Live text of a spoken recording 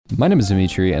My name is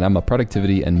Dimitri, and I'm a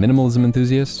productivity and minimalism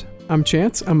enthusiast. I'm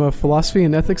Chance. I'm a philosophy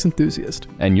and ethics enthusiast.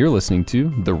 And you're listening to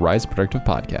the Rise Productive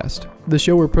Podcast, the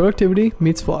show where productivity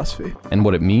meets philosophy. And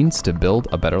what it means to build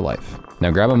a better life. Now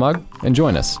grab a mug and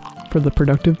join us for the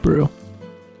Productive Brew.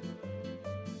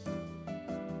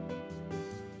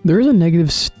 There is a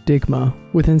negative stigma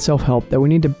within self-help that we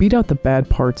need to beat out the bad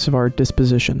parts of our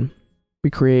disposition. We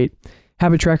create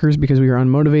habit trackers because we are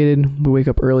unmotivated, we wake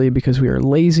up early because we are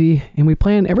lazy, and we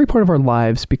plan every part of our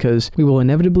lives because we will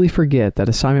inevitably forget that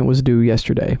assignment was due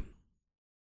yesterday.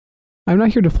 I'm not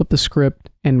here to flip the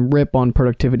script and rip on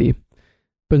productivity,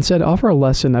 but instead offer a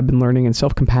lesson I've been learning in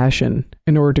self-compassion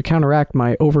in order to counteract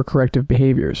my overcorrective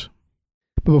behaviors.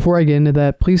 But before I get into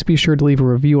that, please be sure to leave a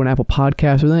review on Apple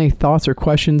Podcasts with any thoughts or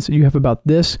questions you have about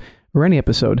this or any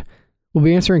episode. We'll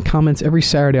be answering comments every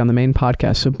Saturday on the main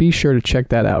podcast, so be sure to check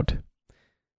that out.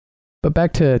 But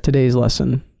back to today's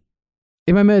lesson.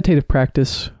 In my meditative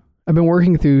practice, I've been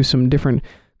working through some different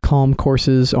calm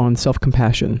courses on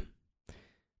self-compassion.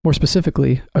 More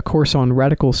specifically, a course on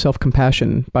radical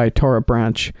self-compassion by Tara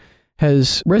Branch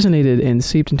has resonated and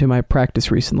seeped into my practice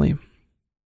recently.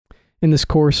 In this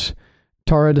course,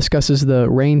 Tara discusses the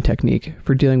RAIN technique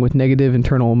for dealing with negative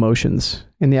internal emotions,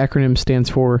 and the acronym stands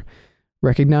for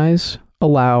Recognize,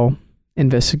 Allow,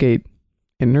 Investigate,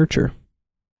 and Nurture.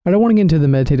 I don't want to get into the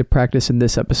meditative practice in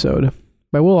this episode,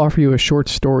 but I will offer you a short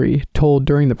story told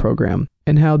during the program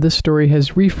and how this story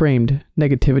has reframed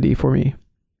negativity for me.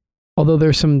 Although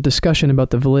there's some discussion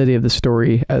about the validity of the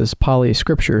story as Pali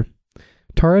scripture,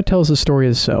 Tara tells the story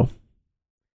as so.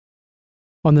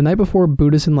 On the night before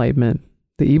Buddha's enlightenment,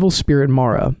 the evil spirit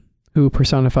Mara, who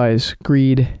personifies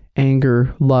greed,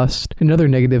 anger, lust, and other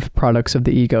negative products of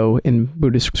the ego in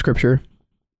Buddhist scripture,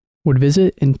 would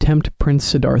visit and tempt Prince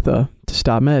Siddhartha to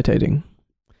stop meditating.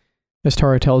 As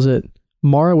Tara tells it,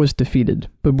 Mara was defeated,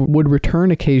 but would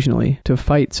return occasionally to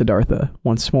fight Siddhartha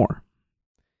once more.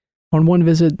 On one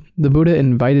visit, the Buddha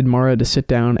invited Mara to sit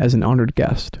down as an honored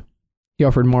guest. He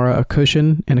offered Mara a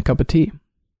cushion and a cup of tea.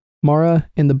 Mara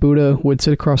and the Buddha would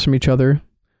sit across from each other,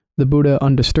 the Buddha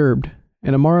undisturbed,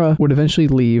 and Mara would eventually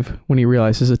leave when he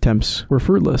realized his attempts were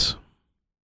fruitless.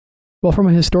 While from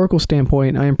a historical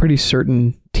standpoint, I am pretty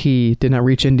certain tea did not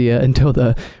reach India until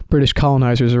the British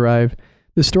colonizers arrived,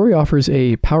 the story offers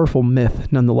a powerful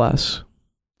myth nonetheless.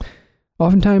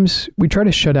 Oftentimes, we try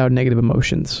to shut out negative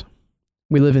emotions.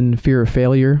 We live in fear of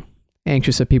failure,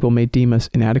 anxious that people may deem us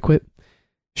inadequate,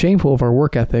 shameful of our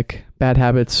work ethic, bad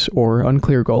habits, or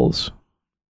unclear goals.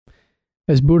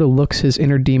 As Buddha looks his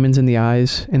inner demons in the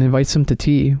eyes and invites them to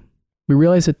tea, we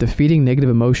realize that defeating negative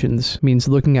emotions means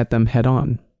looking at them head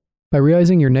on. By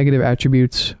realizing your negative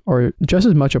attributes are just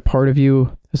as much a part of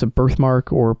you as a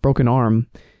birthmark or broken arm,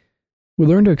 we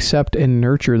learn to accept and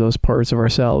nurture those parts of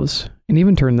ourselves and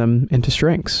even turn them into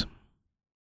strengths.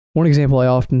 One example I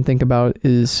often think about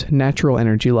is natural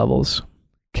energy levels.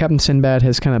 Captain Sinbad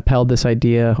has kind of peddled this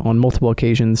idea on multiple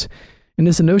occasions, and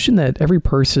it's the notion that every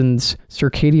person's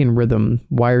circadian rhythm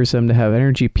wires them to have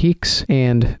energy peaks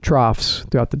and troughs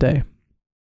throughout the day.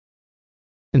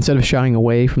 Instead of shying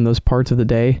away from those parts of the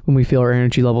day when we feel our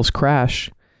energy levels crash,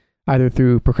 either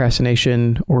through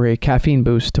procrastination or a caffeine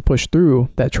boost to push through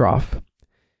that trough,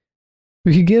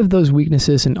 we could give those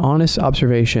weaknesses an honest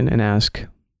observation and ask,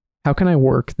 how can I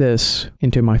work this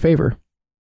into my favor?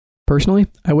 Personally,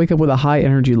 I wake up with a high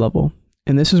energy level,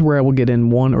 and this is where I will get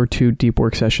in 1 or 2 deep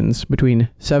work sessions between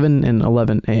 7 and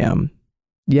 11 a.m.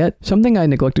 Yet, something I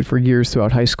neglected for years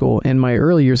throughout high school and my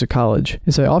early years of college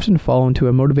is I often fall into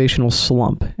a motivational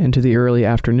slump into the early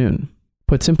afternoon.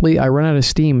 Put simply, I run out of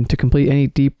steam to complete any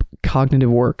deep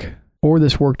cognitive work, or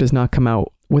this work does not come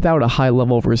out without a high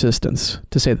level of resistance,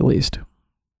 to say the least.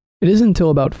 It isn't until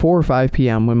about 4 or 5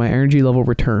 p.m. when my energy level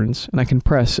returns and I can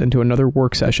press into another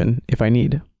work session if I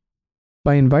need.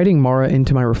 By inviting Mara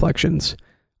into my reflections,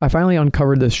 I finally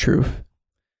uncovered this truth.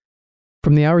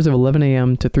 From the hours of 11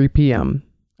 a.m. to 3 p.m.,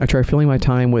 I try filling my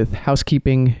time with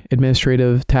housekeeping,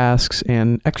 administrative tasks,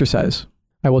 and exercise.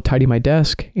 I will tidy my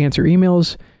desk, answer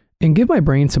emails, and give my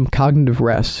brain some cognitive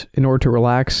rest in order to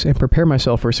relax and prepare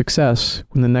myself for success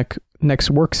when the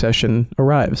next work session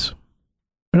arrives.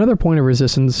 Another point of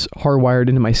resistance hardwired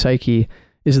into my psyche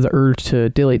is the urge to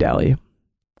dilly-dally.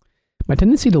 My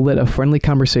tendency to let a friendly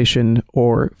conversation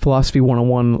or philosophy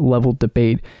 101 level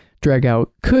debate drag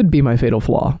out could be my fatal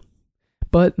flaw.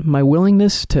 But my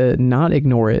willingness to not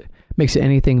ignore it makes it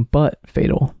anything but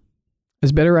fatal.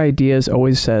 As Better Ideas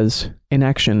always says,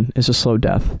 inaction is a slow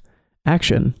death.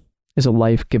 Action is a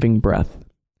life-giving breath.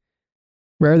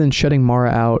 Rather than shutting Mara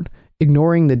out,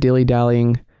 ignoring the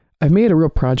dilly-dallying, I've made it a real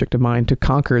project of mine to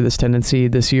conquer this tendency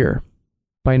this year.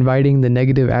 by inviting the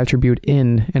negative attribute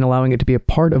in and allowing it to be a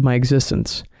part of my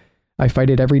existence. I fight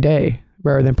it every day,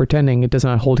 rather than pretending it does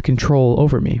not hold control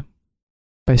over me.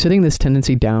 By sitting this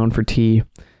tendency down for tea,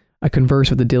 I converse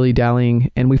with the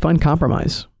dilly-dallying and we find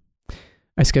compromise.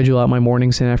 I schedule out my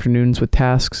mornings and afternoons with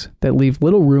tasks that leave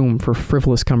little room for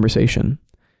frivolous conversation.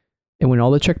 And when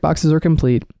all the checkboxes are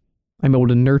complete, I'm able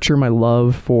to nurture my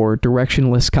love for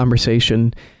directionless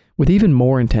conversation with even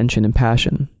more intention and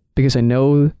passion, because I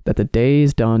know that the day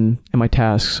is done and my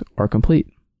tasks are complete.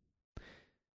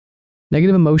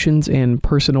 Negative emotions and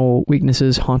personal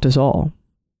weaknesses haunt us all.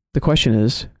 The question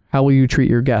is, how will you treat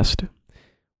your guest?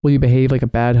 Will you behave like a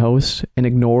bad host and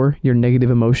ignore your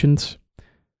negative emotions?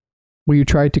 Will you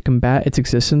try to combat its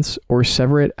existence or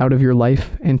sever it out of your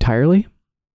life entirely?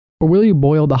 Or will you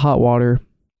boil the hot water,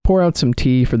 pour out some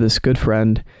tea for this good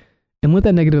friend, and let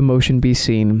that negative emotion be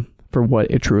seen for what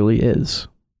it truly is?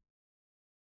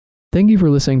 Thank you for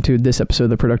listening to this episode of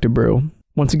The Productive Brew.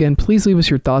 Once again, please leave us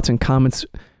your thoughts and comments.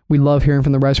 We love hearing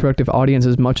from the Rise Productive audience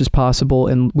as much as possible,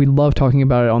 and we love talking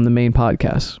about it on the main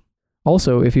podcast.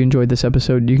 Also, if you enjoyed this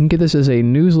episode, you can get this as a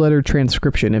newsletter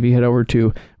transcription if you head over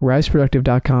to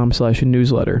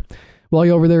riseproductive.com/newsletter. While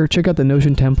you're over there, check out the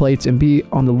Notion templates and be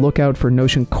on the lookout for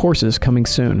Notion courses coming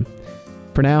soon.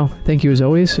 For now, thank you as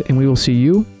always, and we will see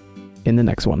you in the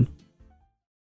next one.